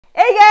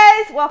Hey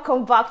guys,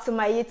 welcome back to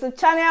my YouTube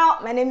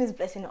channel. My name is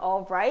Blessing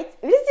Albright.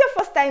 If this is your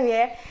first time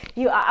here,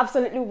 you are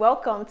absolutely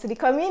welcome to the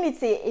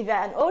community. If you're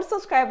an old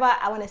subscriber,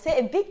 I want to say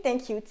a big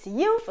thank you to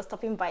you for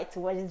stopping by to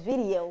watch this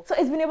video. So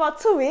it's been about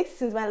 2 weeks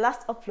since my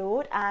last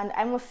upload, and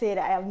I must say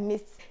that I have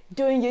missed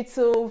doing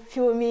YouTube,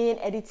 filming,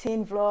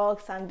 editing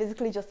vlogs, and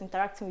basically just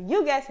interacting with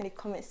you guys in the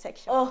comment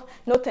section. Oh,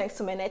 no thanks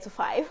to my 9 to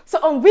 5. So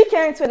on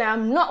weekends when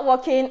I'm not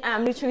working,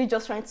 I'm literally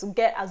just trying to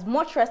get as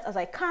much rest as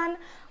I can.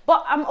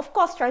 But I'm of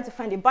course trying to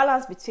find a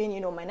balance between,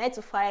 my 9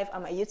 to 5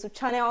 and my YouTube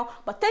channel.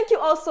 But thank you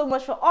all so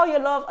much for all your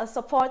love and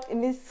support. It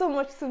means so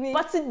much to me.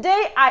 But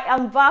today I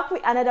am back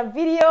with another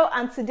video,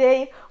 and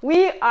today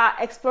we are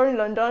exploring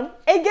London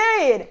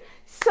again.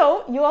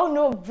 So you all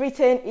know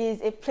Britain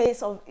is a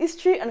place of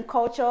history and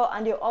culture,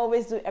 and they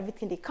always do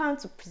everything they can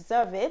to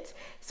preserve it.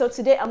 So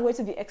today I'm going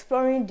to be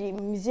exploring the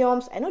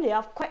museums. I know they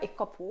have quite a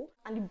couple,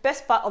 and the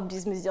best part of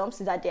these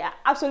museums is that they are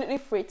absolutely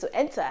free to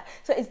enter.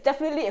 So it's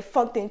definitely a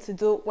fun thing to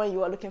do when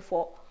you are looking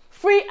for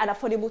free and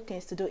affordable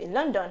things to do in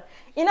London.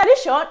 In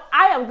addition,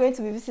 I am going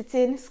to be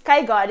visiting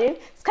Sky Garden.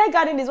 Sky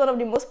Garden is one of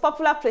the most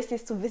popular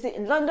places to visit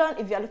in London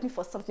if you are looking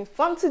for something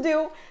fun to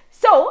do.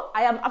 So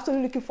I am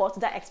absolutely looking forward to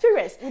that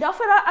experience. Without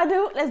further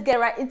ado, let's get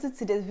right into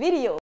today's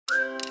video.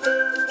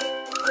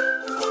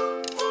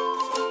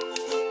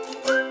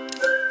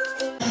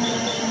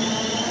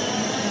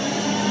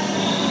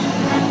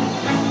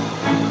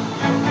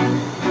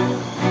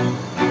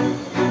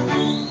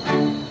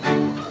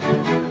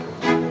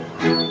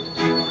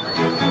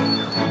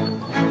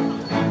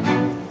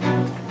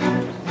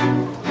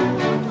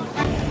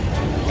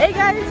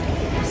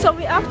 So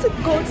we have to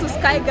go to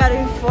Sky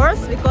Garden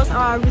first because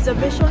our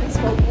reservation is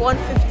for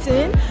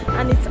 1:15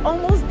 and it's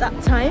almost that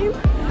time,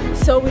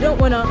 so we don't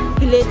want to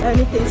be late or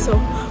anything, so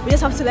we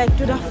just have to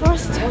do that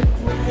first.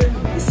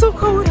 It's so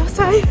cold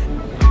outside.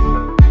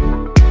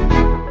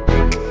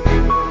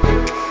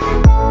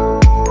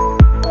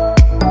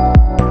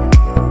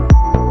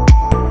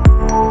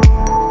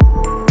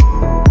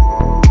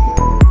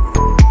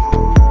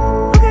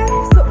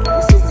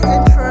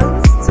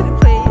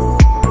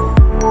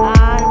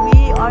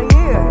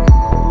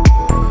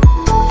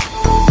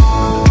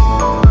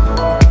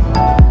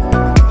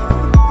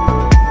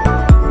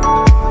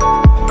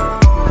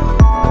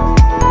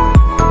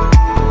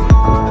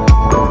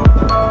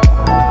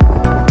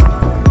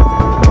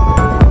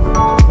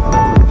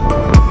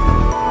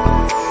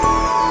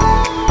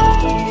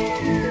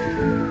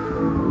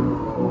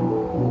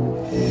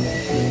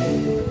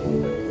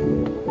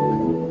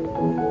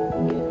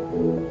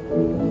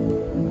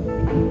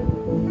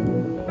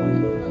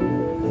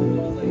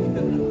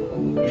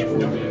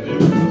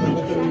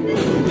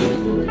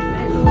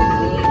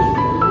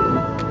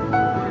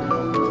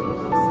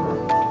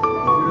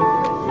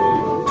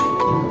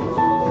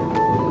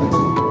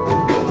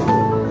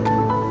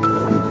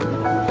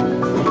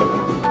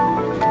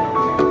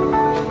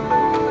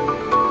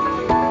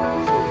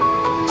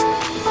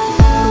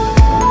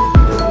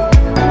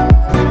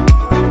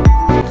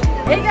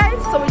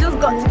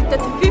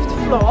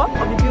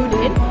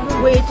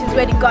 Which is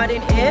where the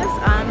garden is,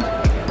 and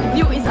the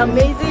view is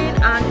amazing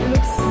and it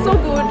looks so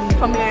good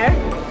from here.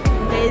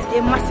 There is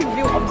a massive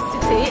view of the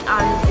city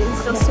and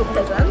it's just so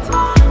pleasant.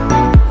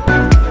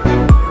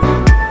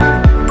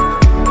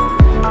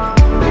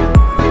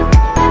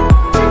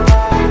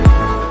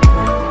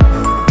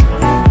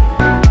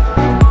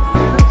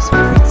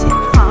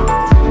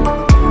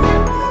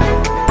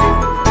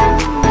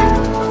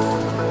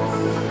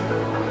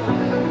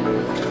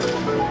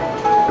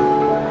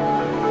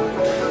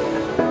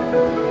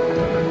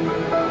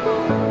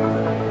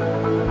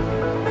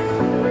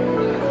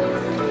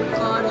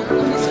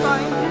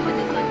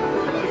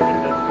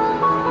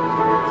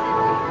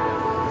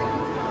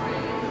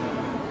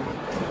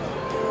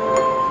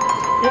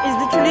 There is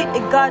literally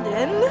a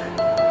garden.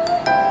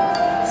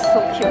 So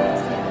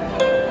cute.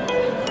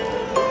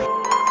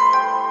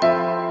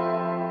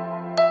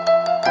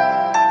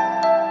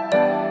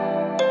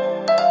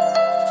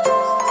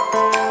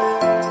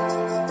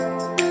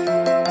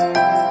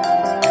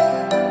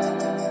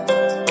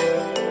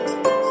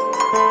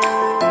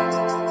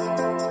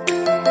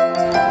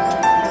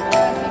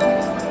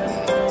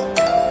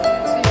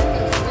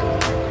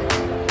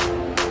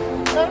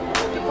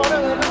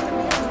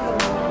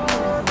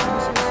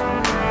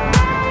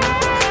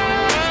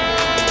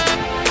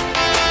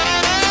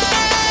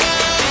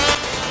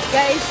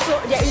 Guys, so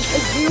there is a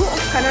view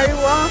of Canary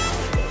Wharf,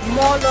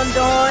 Mall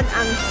London,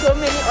 and so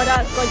many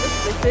other gorgeous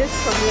places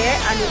from here,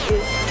 and it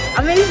is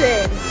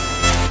amazing.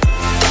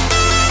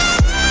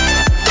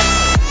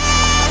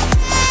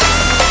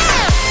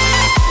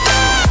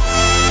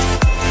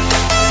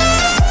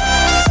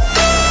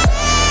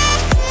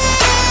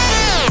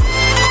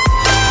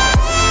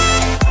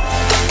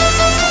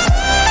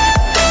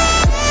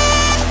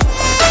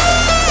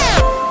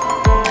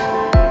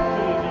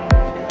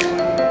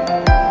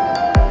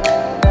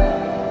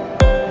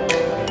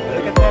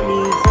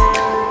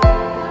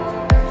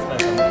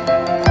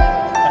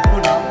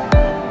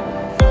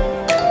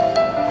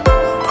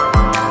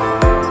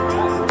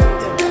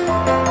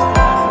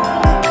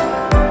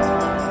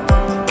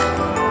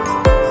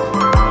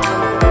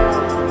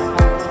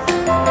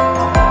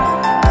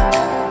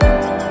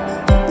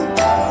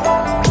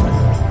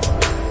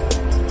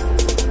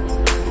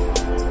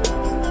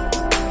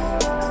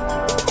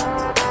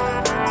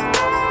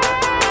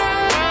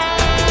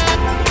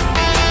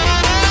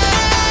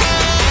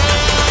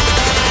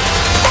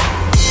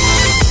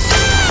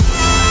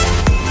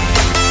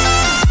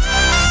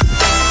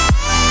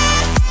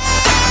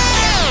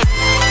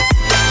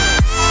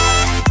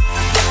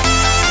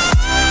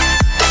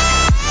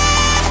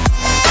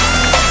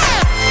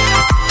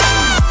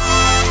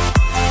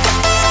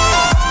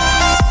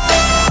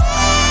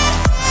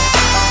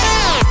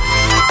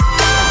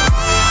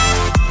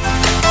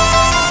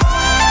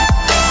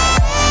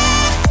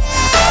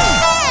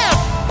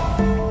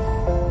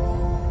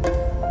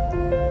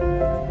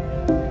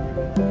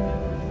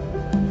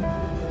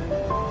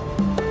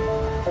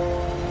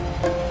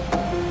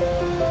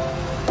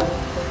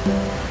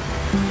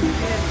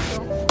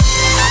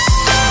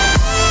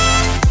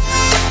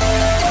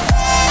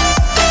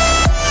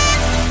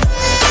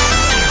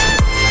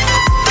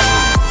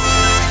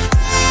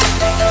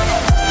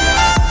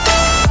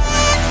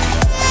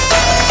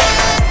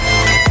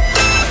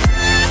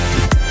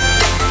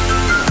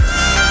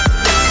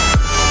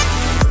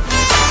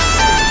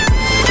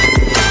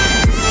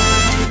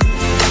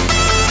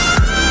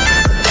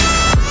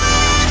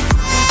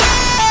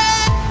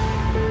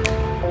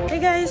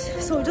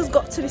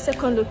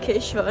 second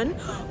location,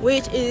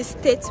 which is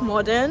Tate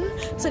Modern.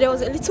 So there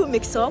was a little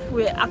mix-up.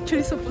 We're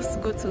actually supposed to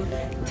go to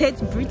Tate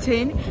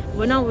Britain,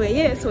 but now we're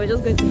here, so we're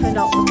just going to find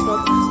out what's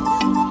up.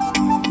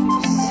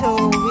 So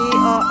we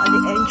are at the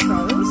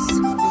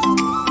entrance.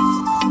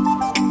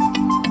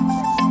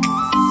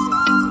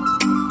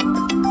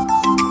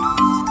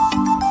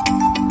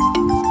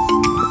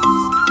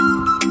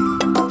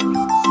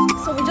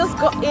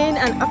 Got in,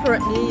 and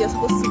apparently you're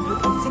supposed to book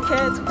a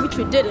ticket, which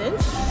we didn't,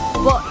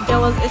 but there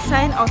was a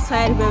sign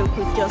outside where we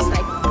could just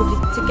like book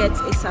the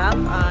tickets ASAP,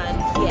 and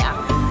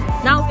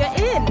yeah, now we're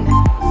in.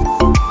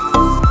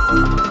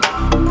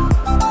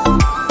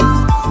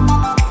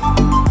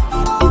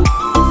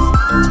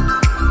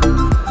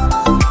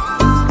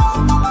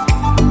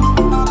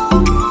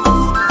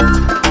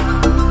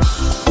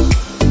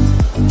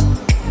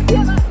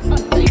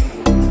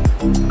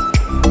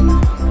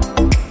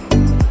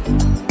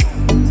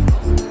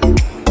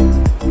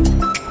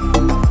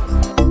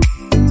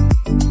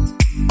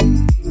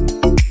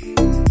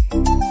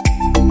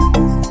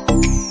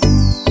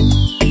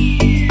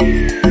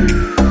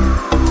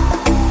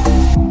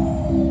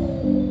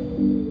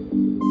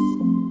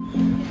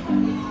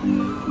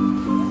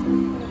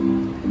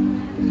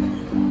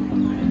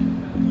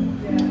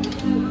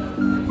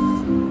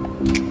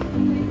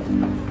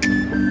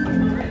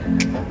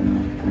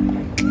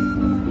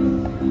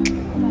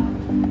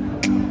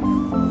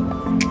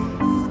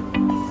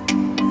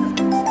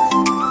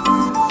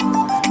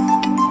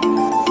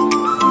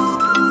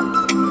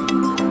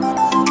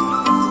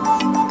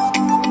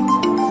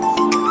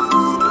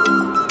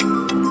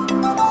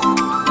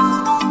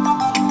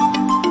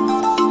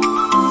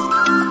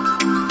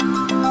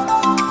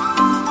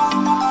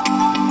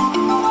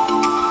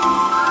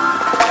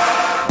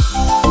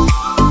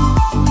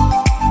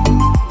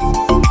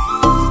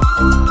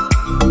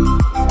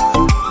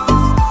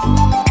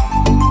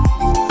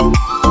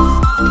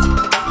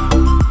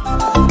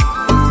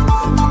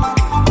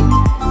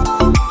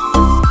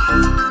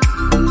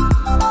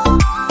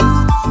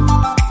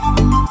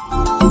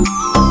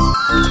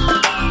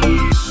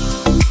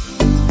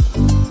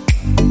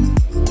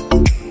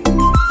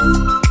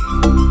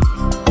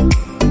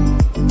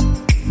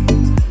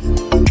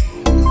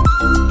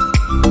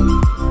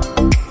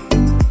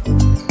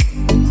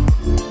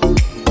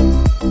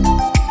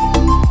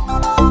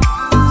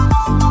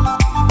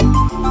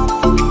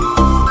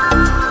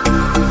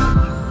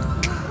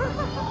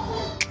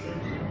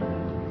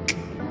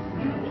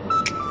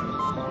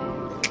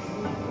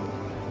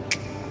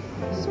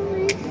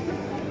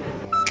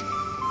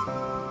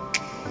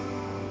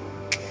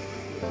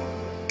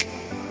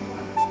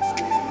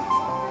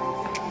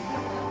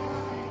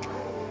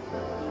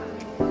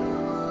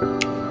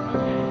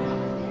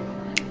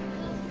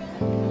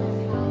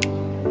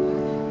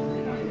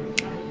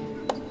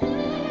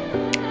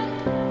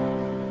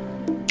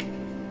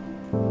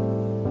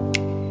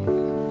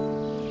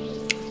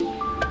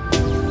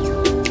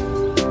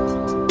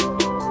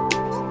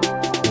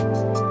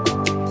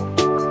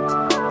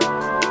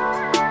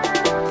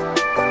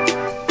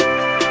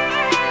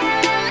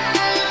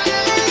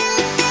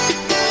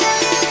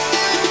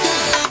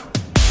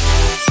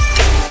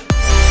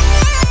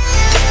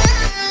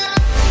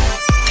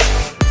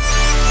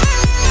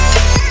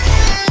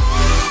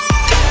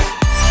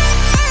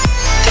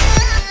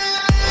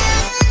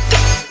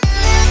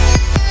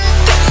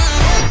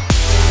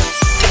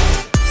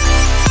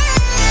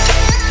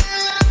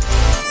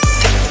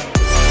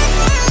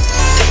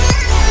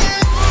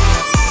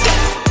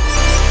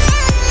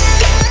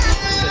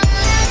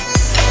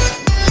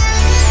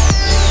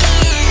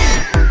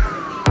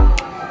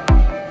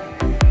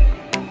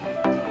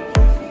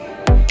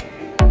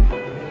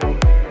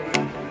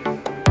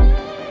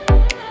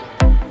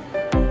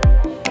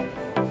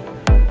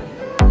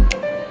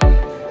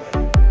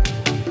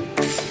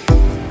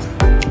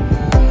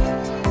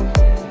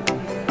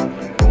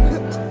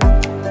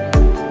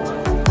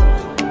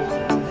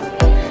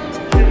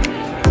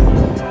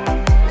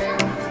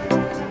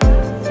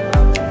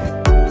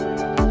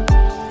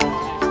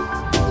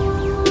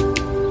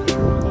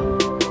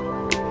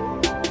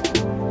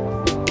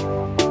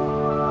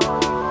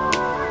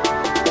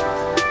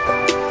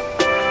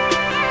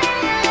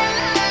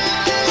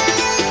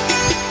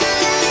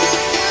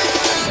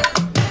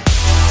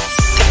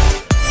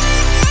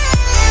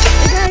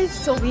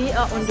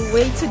 On the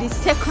way to the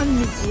second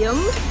museum.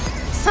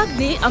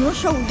 Sadly, I'm not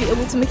sure we'll be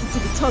able to make it to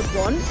the third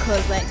one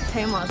because like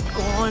time has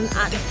gone,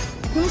 and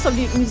most of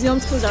the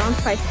museums close around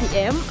 5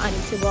 p.m. and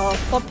it's about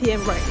 4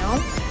 p.m. right now.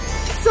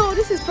 So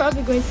this is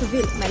probably going to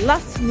be my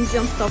last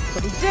museum stop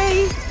for the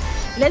day.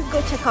 Let's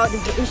go check out the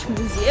British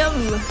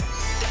Museum.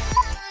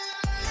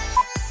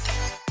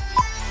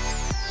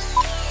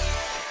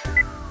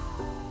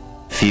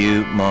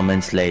 Few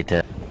moments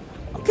later.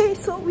 Okay,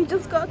 so we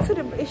just got to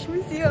the British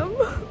Museum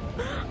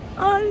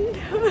and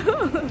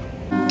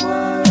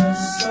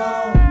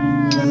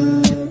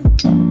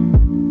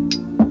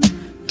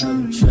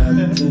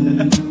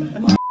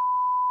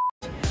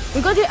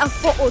we got there at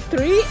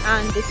 4:03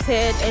 and they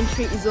said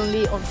entry is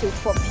only until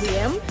 4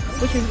 p.m,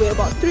 which is we're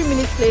about 3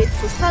 minutes late,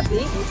 so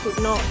sadly we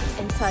could not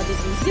enter the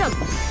museum.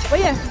 But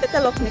yeah,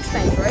 better luck next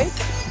time, right?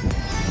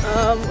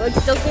 We're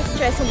just going to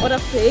try some other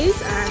place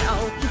and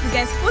I'll keep you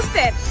guys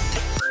posted.